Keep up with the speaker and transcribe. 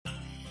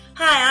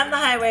Hi, I'm the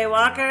Highway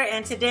Walker,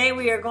 and today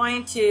we are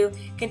going to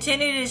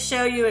continue to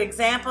show you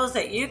examples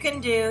that you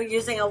can do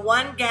using a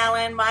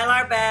 1-gallon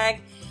Mylar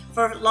bag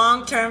for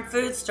long-term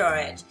food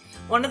storage.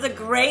 One of the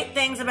great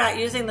things about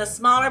using the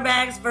smaller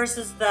bags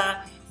versus the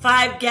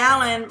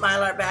 5-gallon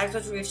Mylar bags,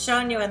 which we've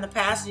shown you in the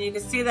past, and you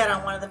can see that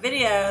on one of the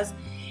videos,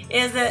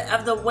 is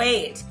of the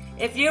weight.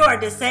 If you are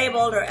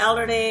disabled or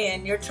elderly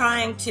and you're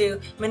trying to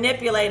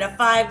manipulate a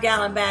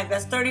 5-gallon bag,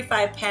 that's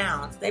 35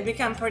 pounds. They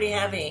become pretty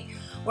heavy.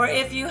 Or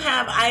if you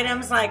have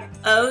items like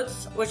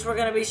oats, which we're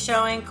going to be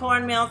showing,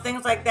 cornmeal,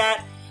 things like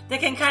that, that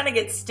can kind of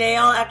get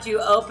stale after you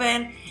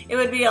open, it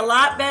would be a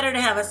lot better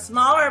to have a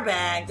smaller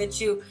bag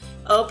that you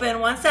open.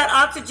 Once that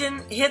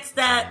oxygen hits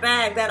that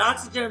bag, that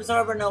oxygen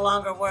absorber no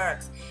longer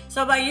works.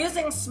 So by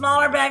using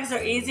smaller bags,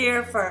 they're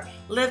easier for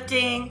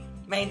lifting,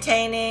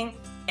 maintaining,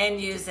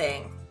 and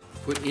using.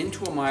 Put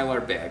into a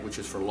Mylar bag, which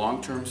is for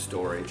long-term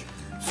storage,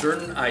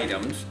 certain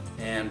items,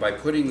 and by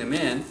putting them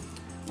in,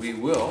 we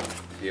will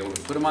be able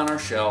to put them on our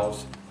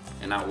shelves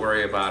and not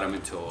worry about them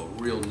until a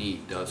real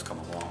need does come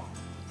along.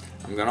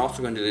 I'm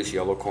also going to do this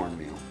yellow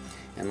cornmeal.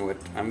 And what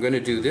I'm going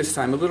to do this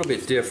time, a little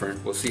bit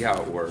different, we'll see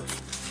how it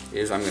works,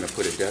 is I'm going to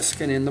put a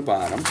desiccant in the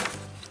bottom,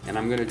 and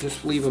I'm going to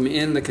just leave them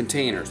in the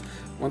containers.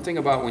 One thing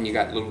about when you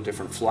got little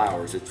different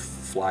flours, it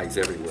flies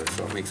everywhere,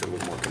 so it makes it a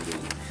little more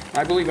convenient.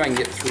 I believe I can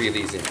get 3 of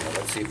these in there.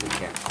 Let's see if we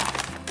can.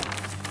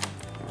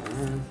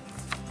 1,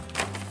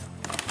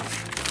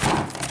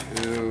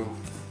 2,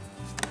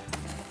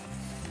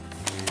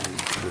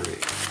 and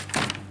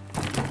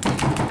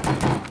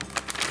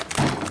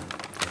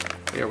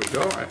 3. There we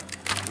go.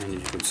 And as you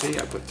can see,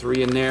 I put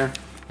 3 in there.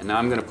 And now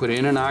I'm going to put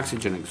in an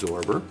oxygen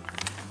absorber,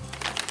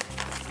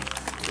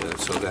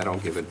 so that'll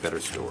give it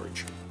better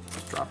storage.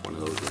 Let's drop one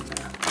of those in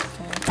there.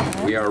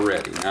 Okay. We are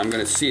ready. Now I'm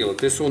going to seal it.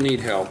 This will need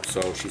help,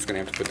 so she's going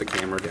to have to put the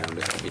camera down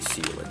to help me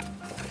seal it.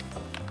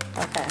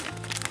 Okay.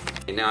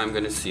 And now I'm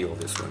going to seal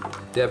this one.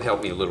 Deb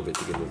helped me a little bit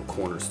to get a little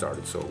corner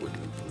started so it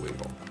wouldn't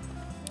wiggle.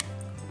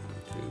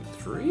 1,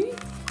 2, 3.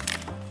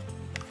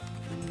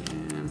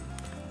 And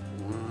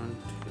 1,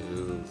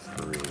 2,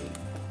 3.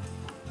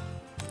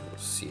 We'll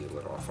seal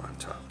it off on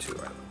top too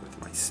with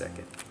my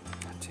second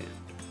tin.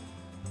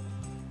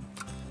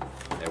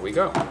 There we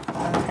go.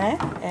 Okay,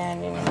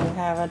 and you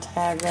have a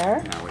tag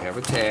there. Now we have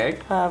a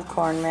tag. Of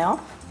cornmeal.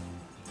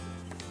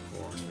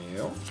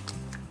 Cornmeal.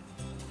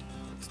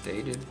 It's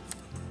dated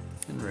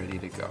and ready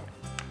to go.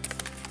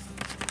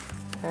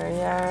 There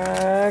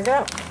you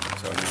go.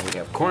 So now we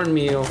have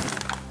cornmeal.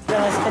 We're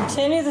going to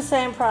continue the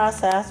same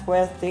process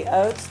with the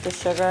oats, the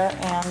sugar,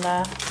 and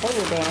the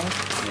navy beans,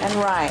 and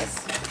rice.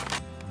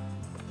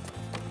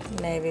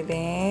 Navy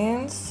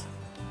beans.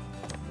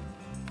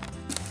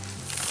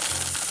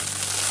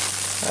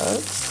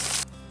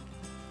 Oats.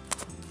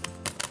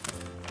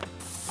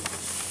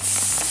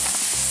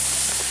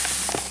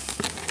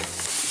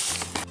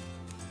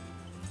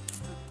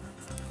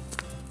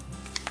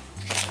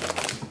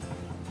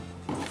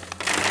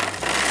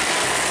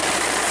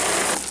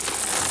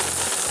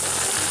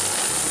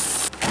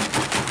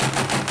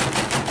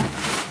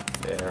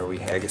 There we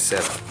have it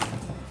set up.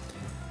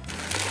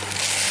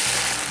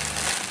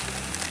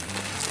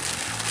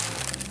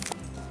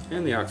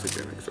 And the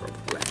oxygen absorber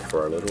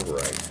for our little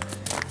rice.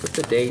 Put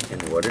the date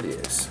and what it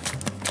is.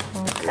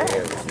 Okay.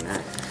 Very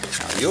nice.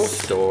 Now you'll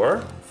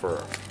store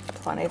for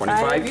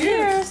 25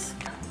 years.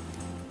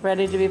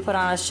 Ready to be put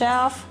on a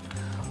shelf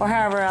or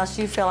however else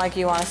you feel like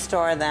you want to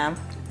store them.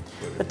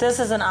 But this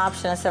is an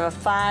option. Instead of a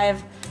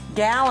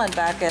 5-gallon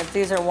bucket,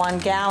 these are 1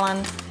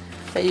 gallon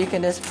that you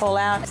can just pull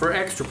out. For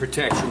extra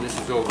protection, this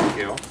is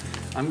overkill.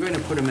 I'm going to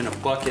put them in a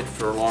bucket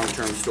for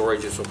long-term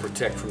storage. This will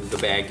protect from the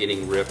bag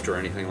getting ripped or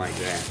anything like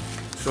that.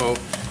 So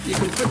you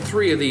can put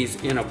 3 of these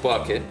in a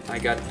bucket. I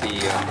got the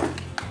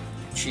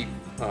cheap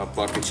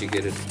buckets you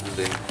get at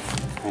the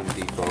Home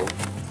Depot.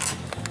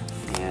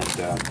 And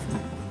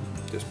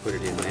just put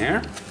it in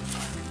there.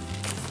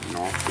 And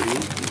all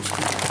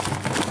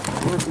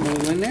 3. Work them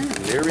all in there,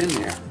 and they're in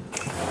there.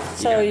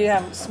 So you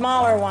have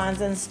smaller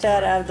ones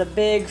instead of the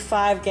big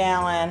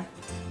 5-gallon.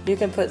 You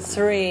can put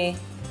 3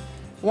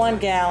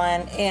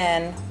 1-gallon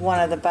in one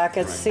of the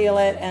buckets, right. Seal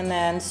it, and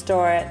then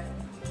store it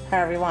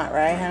however you want,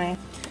 right, honey?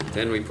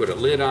 Then we put a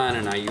lid on,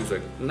 and I use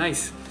a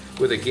nice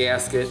with a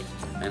gasket,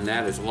 and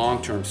that is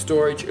long-term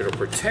storage. It'll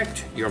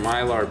protect your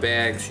Mylar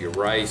bags, your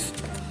rice,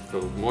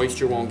 so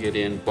moisture won't get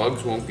in,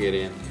 bugs won't get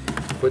in.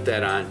 Put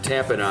that on,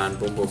 tap it on,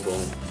 boom, boom,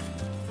 boom,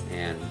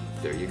 and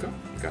there you go.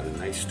 You've got a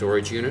nice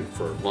storage unit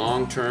for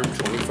long-term,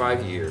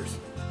 25 years.